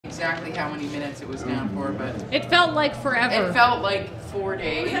Exactly how many minutes it was down for, but it felt like forever. It felt like 4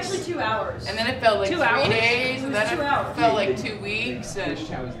 days. It was actually 2 hours. And then it felt like 2 3 hours? days, and then it felt like 2 weeks, and Fish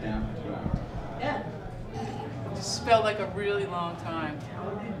was down for 2 hours. Yeah. It just felt like a really long time.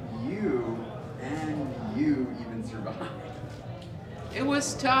 How did you even survive? It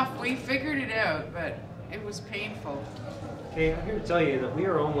was tough. We figured it out, but it was painful. Okay, I'm here to tell you that we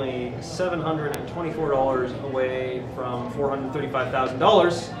are only $724 away from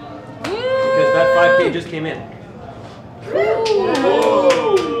 $435,000 because that 5K just came in. Whoa.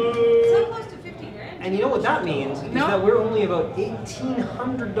 So close to 50 grand. And you know what that means is that we're only about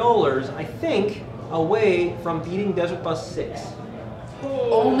 $1,800, I think, away from beating Desert Bus 6.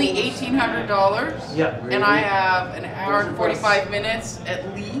 Only $1,800? Yeah. And I have an hour and 45 minutes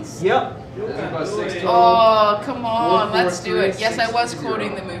at least? Yep. Oh, come on, let's do it. Yes, I was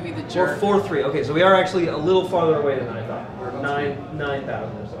quoting the movie The Jerk. 4-3. Okay, so we are actually a little farther away than I thought. We're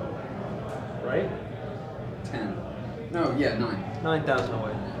 9,000 or so. Right? 10. No, yeah, 9. 9,000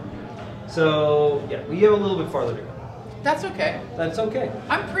 away. So, yeah, we have a little bit farther to go. That's okay. That's okay.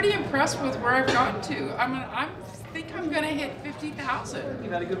 I'm pretty impressed with where I've gotten to. I think I'm going to hit 50,000.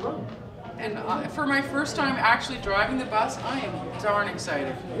 You've had a good run. And for my first time actually driving the bus, I am darn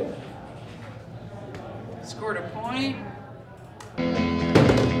excited. Scored a point.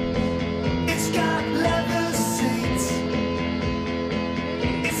 It's got leather seats.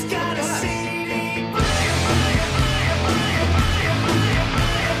 It's got a CD player.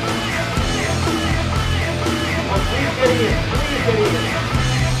 Please get in. Please get in.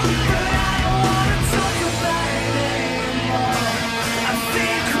 But I don't want to talk about it anymore. I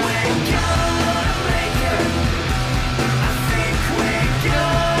think we're gonna make it. I think we're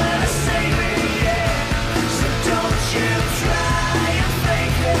gonna save it, yeah. So don't you try and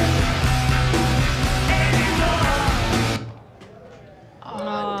fake it anymore. Oh,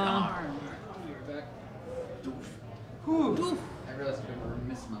 darn. You're back. Whew. I realized I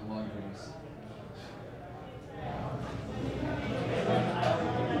missed my log boost.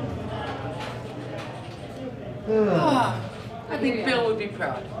 I think Bill would be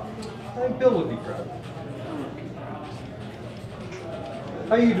proud. I think Bill would be proud.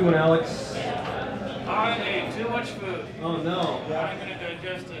 How you doing, Alex? I ate too much food. Oh no. I'm going to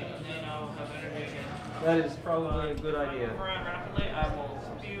digest it and then I'll have energy again. That is probably a good idea. If I run rapidly, I will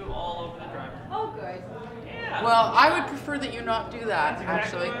spew all over the driver. Oh, good. Yeah. Well, I would prefer that you not do that, That's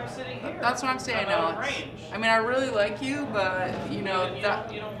actually. exactly why I'm sitting here. That's what I'm saying, I'm out of Alex. range. I mean, I really like you, but, you know, you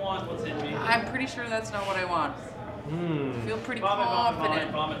don't want what's in me. I'm pretty sure that's not what I want. I feel pretty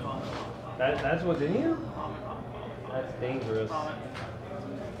confident. Vomit. That's what's in you? Vomit. That's dangerous. Vomit.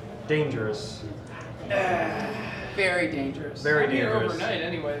 Dangerous. Very dangerous. Very I'm here dangerous. overnight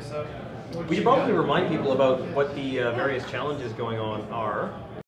anyway, so. We should probably remind people about what the various challenges going on are.